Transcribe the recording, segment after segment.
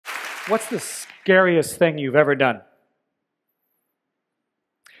What's the scariest thing you've ever done?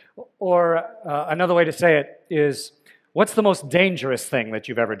 Or another way to say it is, what's the most dangerous thing that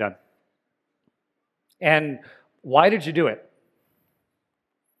you've ever done? And why did you do it?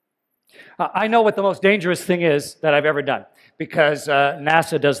 I know what the most dangerous thing is that I've ever done, because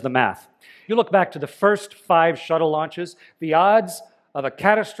NASA does the math. You look back to the first 5 shuttle launches, the odds of a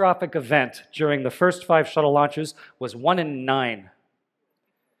catastrophic event during the first 5 shuttle launches was 1 in 9.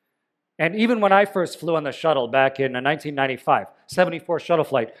 And even when I first flew on the shuttle back in 1995, 74 shuttle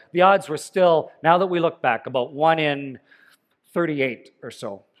flight, the odds were still, now that we look back, about 1 in 38 or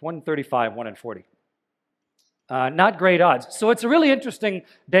so. 1 in 35, 1 in 40. Not great odds. So it's a really interesting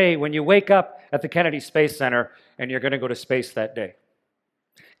day when you wake up at the Kennedy Space Center and you're going to go to space that day.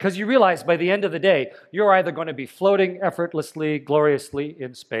 Because you realize by the end of the day, you're either going to be floating effortlessly, gloriously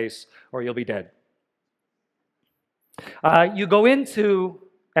in space, or you'll be dead. You go into,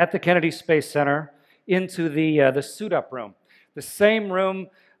 at the Kennedy Space Center, into the suit-up room. The same room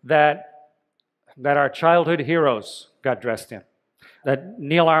that our childhood heroes got dressed in. That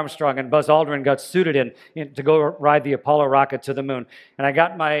Neil Armstrong and Buzz Aldrin got suited in to go ride the Apollo rocket to the moon. And I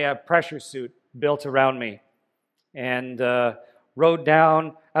got my pressure suit built around me and rode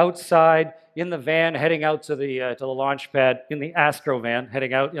down outside in the van heading out to the launch pad, in the Astro van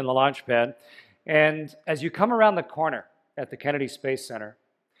heading out in the launch pad. And as you come around the corner at the Kennedy Space Center,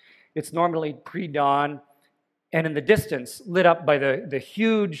 it's normally pre-dawn, and in the distance, lit up by the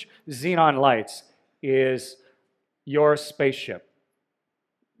huge xenon lights, is your spaceship.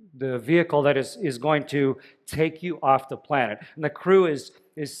 The vehicle that is going to take you off the planet. And the crew is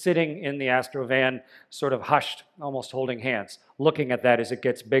sitting in the Astro van, sort of hushed, almost holding hands, looking at that as it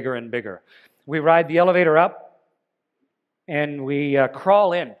gets bigger and bigger. We ride the elevator up, and we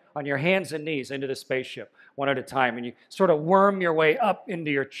crawl in on your hands and knees into the spaceship, one at a time, and you sort of worm your way up into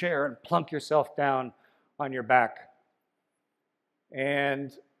your chair and plunk yourself down on your back.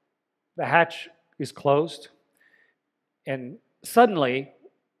 And the hatch is closed, and suddenly,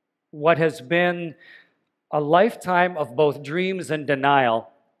 what has been a lifetime of both dreams and denial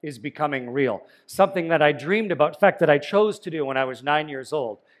is becoming real. Something that I dreamed about, in fact, that I chose to do when I was 9 years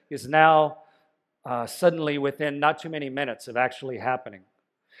old, is now suddenly within not too many minutes of actually happening.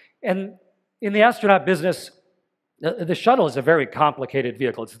 And in the astronaut business, the shuttle is a very complicated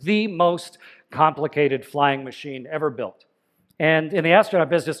vehicle. It's the most complicated flying machine ever built. And in the astronaut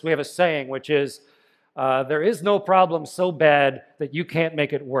business, we have a saying, which is, there is no problem so bad that you can't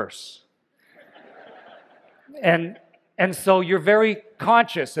make it worse. And so you're very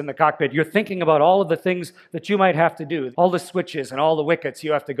conscious in the cockpit. You're thinking about all of the things that you might have to do, all the switches and all the wickets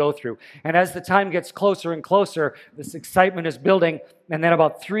you have to go through. And as the time gets closer and closer, this excitement is building. And then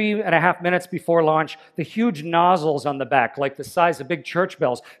about 3.5 minutes before launch, the huge nozzles on the back, like the size of big church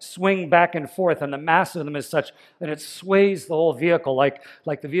bells, swing back and forth. And the mass of them is such that it sways the whole vehicle, like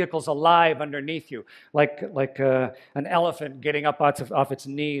the vehicle's alive underneath you, like an elephant getting up off its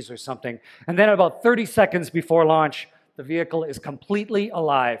knees or something. And then about 30 seconds before launch, the vehicle is completely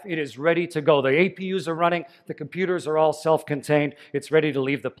alive. It is ready to go. The APUs are running. The computers are all self-contained. It's ready to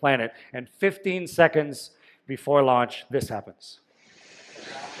leave the planet. And 15 seconds before launch, this happens.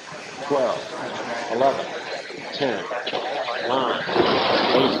 12, 11, 10, 9, 8,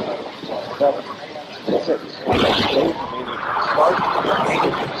 7, 6, 5,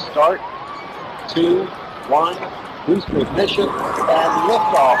 start, 2, 1, boost ignition, and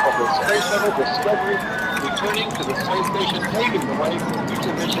liftoff of the Space Shuttle Discovery, returning to the space station, paving the way for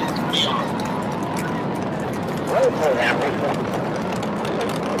future missions beyond. Well,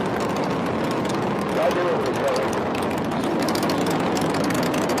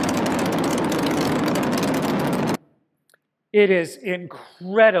 it is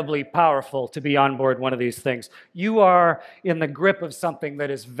incredibly powerful to be on board one of these things. You are in the grip of something that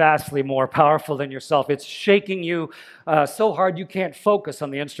is vastly more powerful than yourself. It's shaking you so hard you can't focus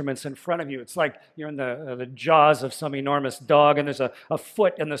on the instruments in front of you. It's like you're in the jaws of some enormous dog, and there's a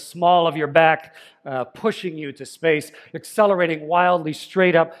foot in the small of your back pushing you to space, accelerating wildly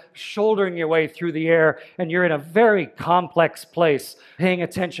straight up, shouldering your way through the air, and you're in a very complex place, paying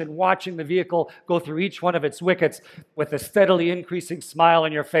attention, watching the vehicle go through each one of its wickets with a steadily increasing smile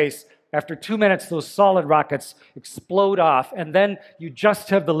on your face. After 2 minutes, those solid rockets explode off, and then you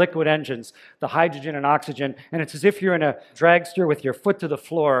just have the liquid engines, the hydrogen and oxygen, and it's as if you're in a dragster with your foot to the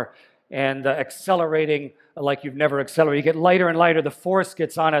floor and accelerating like you've never accelerated. You get lighter and lighter. The force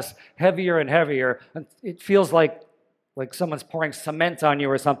gets on us heavier and heavier. And it feels like someone's pouring cement on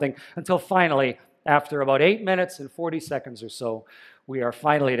you or something, until finally, after about 8 minutes and 40 seconds or so, we are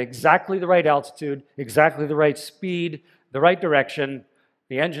finally at exactly the right altitude, exactly the right speed, the right direction.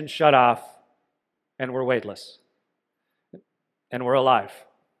 the engine shut off, and we're weightless. And we're alive.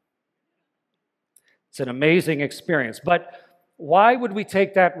 It's an amazing experience. But why would we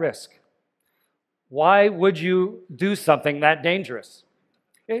take that risk? Why would you do something that dangerous?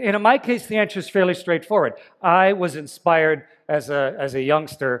 In my case, the answer is fairly straightforward. I was inspired as a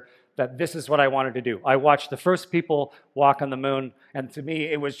youngster that this is what I wanted to do. I watched the first people walk on the moon, and to me,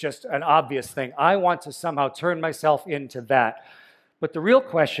 it was just an obvious thing. I want to somehow turn myself into that. But the real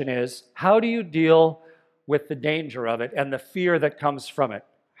question is, how do you deal with the danger of it and the fear that comes from it?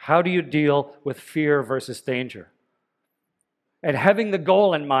 How do you deal with fear versus danger? And having the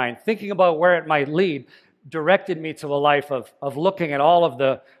goal in mind, thinking about where it might lead, directed me to a life of looking at all of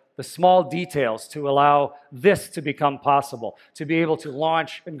the small details to allow this to become possible, to be able to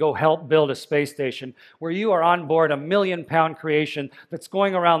launch and go help build a space station where you are on board a 1 million-pound creation that's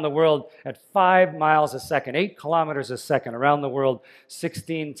going around the world at 5 miles a second, 8 kilometers a second around the world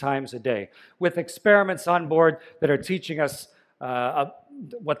 16 times a day, with experiments on board that are teaching us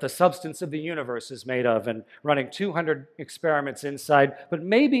what the substance of the universe is made of, and running 200 experiments inside, but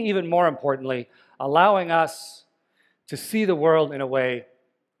maybe even more importantly, allowing us to see the world in a way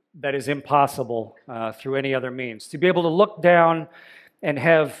that is impossible through any other means. To be able to look down and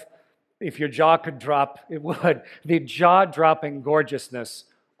have, if your jaw could drop, it would, the jaw-dropping gorgeousness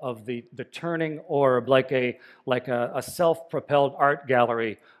of the turning orb, like a self-propelled art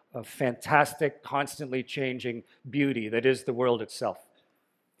gallery of fantastic, constantly changing beauty that is the world itself.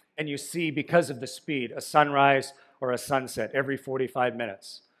 And you see, because of the speed, a sunrise or a sunset every 45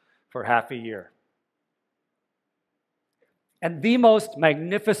 minutes for half a year. And the most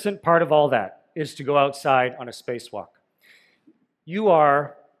magnificent part of all that is to go outside on a spacewalk. You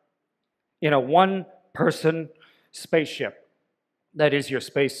are in a one-person spaceship that is your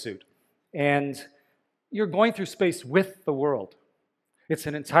spacesuit, and you're going through space with the world. It's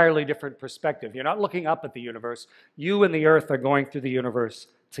an entirely different perspective. You're not looking up at the universe. You and the Earth are going through the universe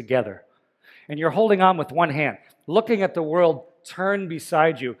together. And you're holding on with one hand, looking at the world turn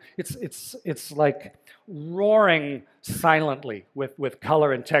beside you. It's like roaring silently with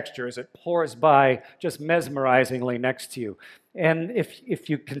color and texture as it pours by just mesmerizingly next to you. And if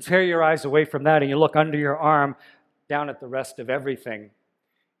you can tear your eyes away from that and you look under your arm down at the rest of everything,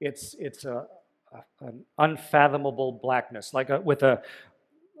 it's an unfathomable blackness, with a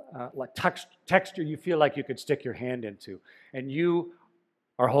texture you feel like you could stick your hand into. And you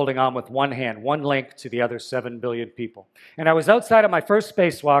are holding on with one hand, one link to the other 7 billion people. And I was outside of my first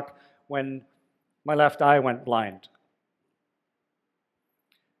spacewalk when my left eye went blind.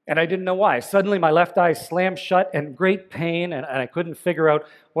 And I didn't know why. Suddenly my left eye slammed shut in great pain, and I couldn't figure out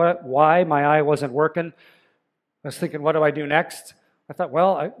why my eye wasn't working. I was thinking, what do I do next? I thought,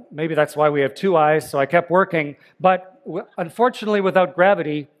 well, maybe that's why we have 2 eyes, so I kept working. But unfortunately, without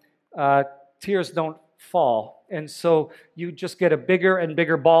gravity, tears don't fall. And so you just get a bigger and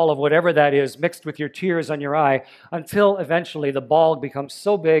bigger ball of whatever that is mixed with your tears on your eye until eventually the ball becomes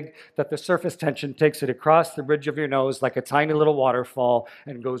so big that the surface tension takes it across the bridge of your nose like a tiny little waterfall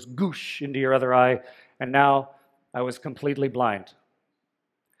and goes goosh into your other eye. And now I was completely blind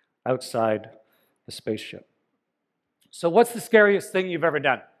outside the spaceship. So what's the scariest thing you've ever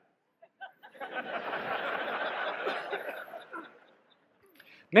done?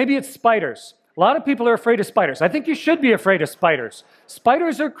 Maybe it's spiders. A lot of people are afraid of spiders. I think you should be afraid of spiders.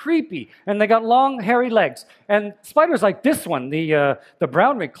 Spiders are creepy, and they got long, hairy legs. And spiders like this one, the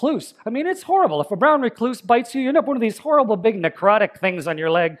brown recluse, I mean, it's horrible. If a brown recluse bites you, you end up with one of these horrible big necrotic things on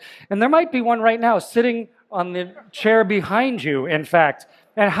your leg. And there might be one right now sitting on the chair behind you, in fact.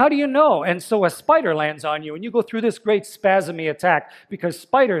 And how do you know? And so a spider lands on you, and you go through this great spasmy attack because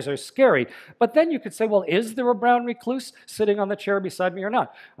spiders are scary. But then you could say, well, is there a brown recluse sitting on the chair beside me or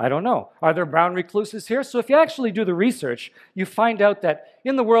not? I don't know. Are there brown recluses here? So if you actually do the research, you find out that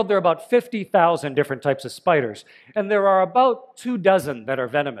in the world there are about 50,000 different types of spiders. And there are about 24 that are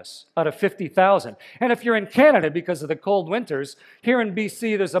venomous out of 50,000. And if you're in Canada, because of the cold winters, here in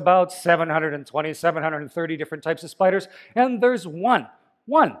BC there's about 720, 730 different types of spiders. And there's one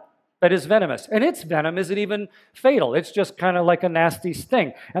that is venomous. And its venom isn't even fatal. It's just kind of like a nasty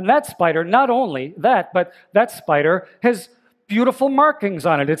sting. And that spider, not only that, but that spider has beautiful markings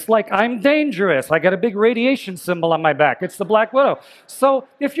on it. It's like, I'm dangerous. I got a big radiation symbol on my back. It's the black widow. So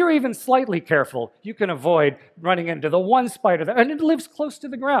if you're even slightly careful, you can avoid running into the one spider and it lives close to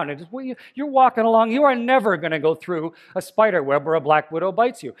the ground. You're walking along, you are never going to go through a spider web where a black widow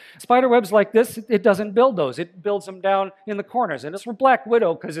bites you. Spider webs like this, it doesn't build those. It builds them down in the corners. And it's for black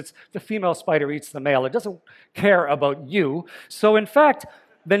widow because it's the female spider eats the male. It doesn't care about you. So in fact,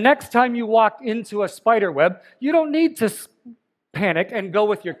 the next time you walk into a spider web, you don't need to panic and go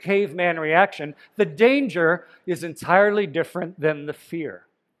with your caveman reaction. The danger is entirely different than the fear.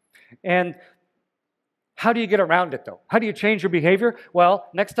 And how do you get around it, though? How do you change your behavior? Well,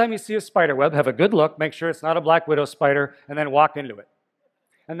 next time you see a spider web, have a good look, make sure it's not a black widow spider, and then walk into it.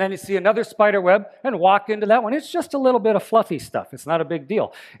 And then you see another spider web and walk into that one. It's just a little bit of fluffy stuff. It's not a big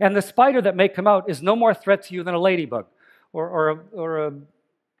deal. And the spider that may come out is no more threat to you than a ladybug or a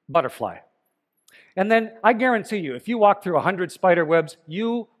butterfly. And then I guarantee you, if you walk through 100 spider webs,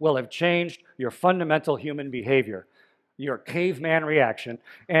 you will have changed your fundamental human behavior, your caveman reaction,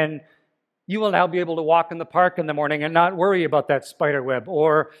 and you will now be able to walk in the park in the morning and not worry about that spider web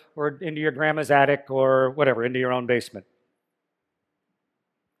or into your grandma's attic or whatever, into your own basement.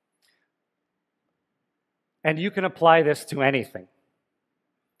 And you can apply this to anything.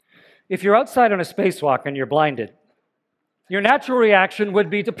 If you're outside on a spacewalk and you're blinded, your natural reaction would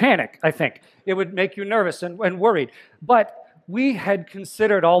be to panic, I think. It would make you nervous and worried. But we had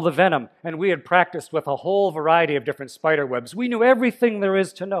considered all the venom, and we had practiced with a whole variety of different spider webs. We knew everything there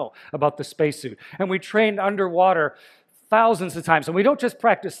is to know about the spacesuit, and we trained underwater thousands of times. And we don't just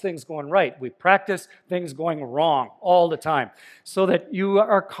practice things going right, we practice things going wrong all the time, so that you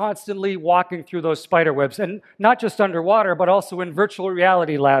are constantly walking through those spider webs, and not just underwater, but also in virtual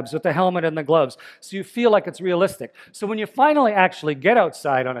reality labs with the helmet and the gloves, so you feel like it's realistic. So when you finally actually get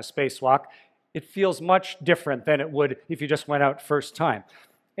outside on a spacewalk, it feels much different than it would if you just went out first time.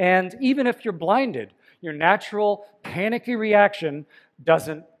 And even if you're blinded, your natural panicky reaction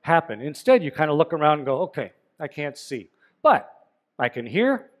doesn't happen. Instead, you kind of look around and go, okay, I can't see. But I can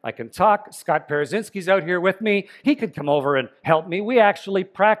hear, I can talk. Scott Parazynski's out here with me. He could come over and help me. We actually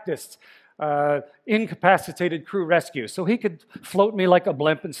practiced incapacitated crew rescue. So he could float me like a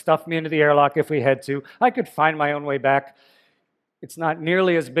blimp and stuff me into the airlock if we had to. I could find my own way back. It's not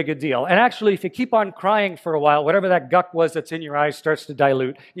nearly as big a deal. And actually, if you keep on crying for a while, whatever that guck was that's in your eyes starts to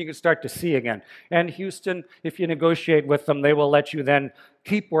dilute, you can start to see again. And Houston, if you negotiate with them, they will let you then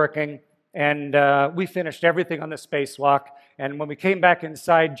keep working. And we finished everything on the spacewalk. And when we came back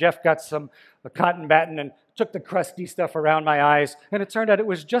inside, Jeff got a cotton batting and took the crusty stuff around my eyes. And it turned out it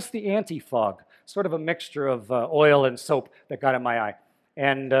was just the anti-fog, sort of a mixture of oil and soap that got in my eye.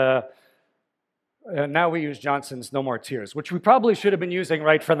 And now we use Johnson's No More Tears, which we probably should have been using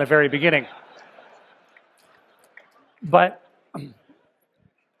right from the very beginning. But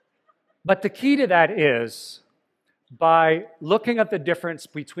the key to that is by looking at the difference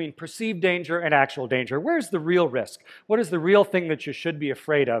between perceived danger and actual danger. Where's the real risk? What is the real thing that you should be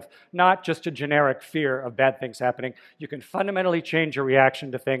afraid of? Not just a generic fear of bad things happening. You can fundamentally change your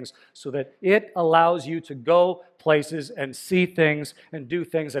reaction to things so that it allows you to go places and see things and do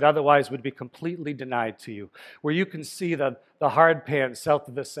things that otherwise would be completely denied to you. Where you can see the hard pan south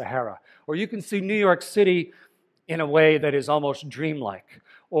of the Sahara. Or you can see New York City in a way that is almost dreamlike.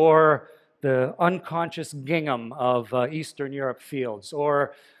 Or the unconscious gingham of Eastern Europe fields,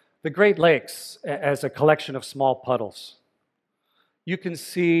 or the Great Lakes as a collection of small puddles. You can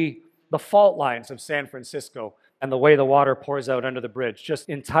see the fault lines of San Francisco and the way the water pours out under the bridge, just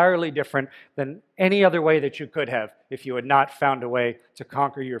entirely different than any other way that you could have if you had not found a way to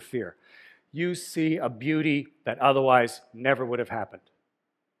conquer your fear. You see a beauty that otherwise never would have happened.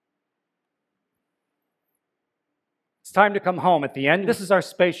 It's time to come home at the end. This is our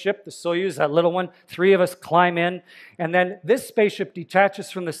spaceship, the Soyuz, that little one. 3 of us climb in, and then this spaceship detaches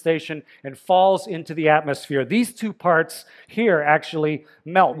from the station and falls into the atmosphere. These 2 parts here actually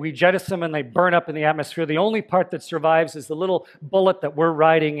melt. We jettison them and they burn up in the atmosphere. The only part that survives is the little bullet that we're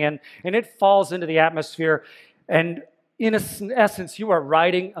riding in, and it falls into the atmosphere. And in essence, you are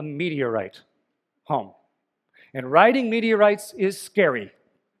riding a meteorite home. And riding meteorites is scary,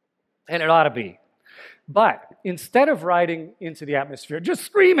 and it ought to be. But instead of riding into the atmosphere, just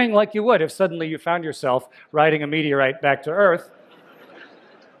screaming like you would if suddenly you found yourself riding a meteorite back to Earth,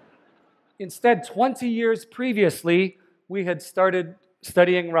 instead, 20 years previously, we had started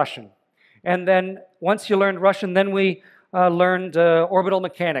studying Russian. And then once you learned Russian, then we learned orbital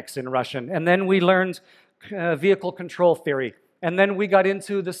mechanics in Russian. And then we learned vehicle control theory. And then we got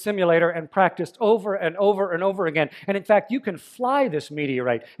into the simulator and practiced over and over and over again. And in fact, you can fly this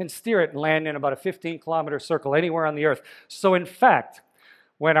meteorite and steer it and land in about a 15-kilometer circle anywhere on the Earth. So in fact,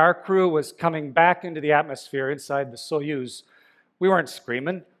 when our crew was coming back into the atmosphere inside the Soyuz, we weren't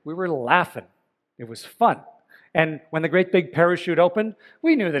screaming, we were laughing. It was fun. And when the great big parachute opened,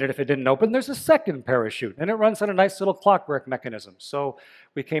 we knew that if it didn't open, there's a second parachute, and it runs on a nice little clockwork mechanism. So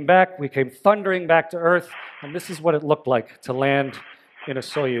we came back, we came thundering back to Earth, and this is what it looked like to land in a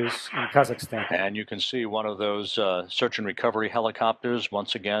Soyuz in Kazakhstan. And you can see one of those search and recovery helicopters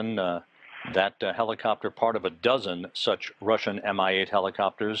once again That helicopter, part of a dozen such Russian Mi-8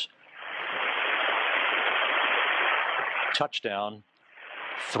 helicopters. Touchdown,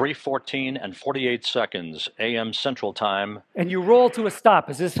 3:14 and 48 seconds a.m. Central Time. And you roll to a stop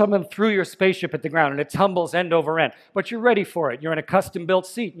as if someone threw your spaceship at the ground and it tumbles end over end. But you're ready for it. You're in a custom-built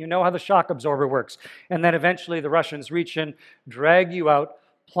seat. You know how the shock absorber works. And then eventually the Russians reach in, drag you out,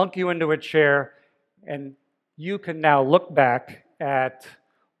 plunk you into a chair, and you can now look back at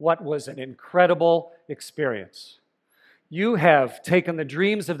what was an incredible experience. You have taken the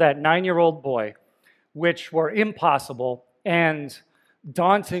dreams of that 9-year-old boy, which were impossible and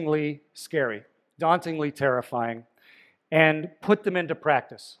dauntingly scary, dauntingly terrifying, and put them into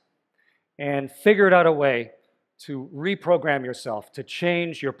practice and figured out a way to reprogram yourself, to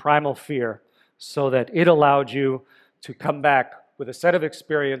change your primal fear so that it allowed you to come back with a set of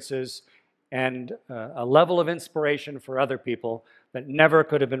experiences and a level of inspiration for other people that never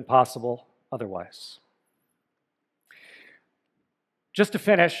could have been possible otherwise. Just to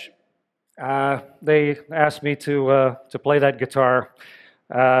finish, they asked me to play that guitar.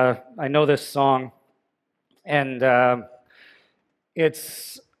 I know this song, and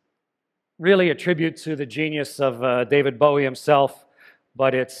it's really a tribute to the genius of David Bowie himself,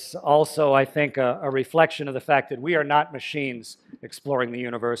 but it's also, I think, a reflection of the fact that we are not machines exploring the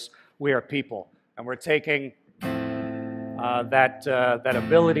universe. We are people, and we're taking that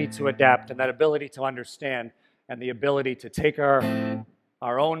ability to adapt and that ability to understand and the ability to take our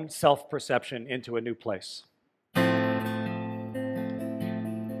own self-perception into a new place.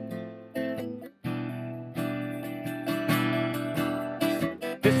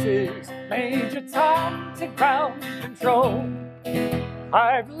 This is Major Tom to ground control.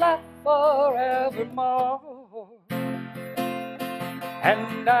 I've left forevermore,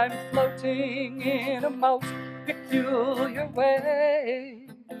 and I'm floating in a most peculiar way,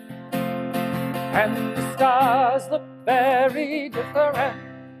 and the stars look very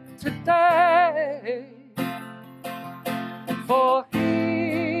different today. For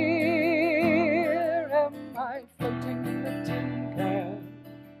here am I floating in a tin can,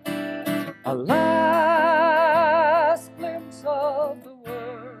 a last glimpse of the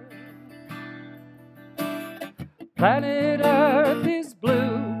world. Planet Earth is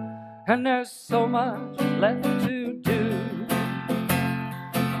blue, and there's so much left to do.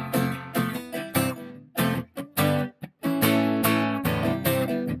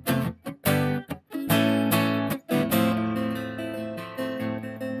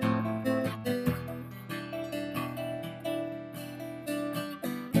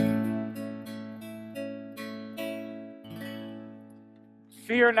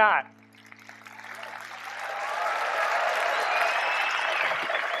 Fear not.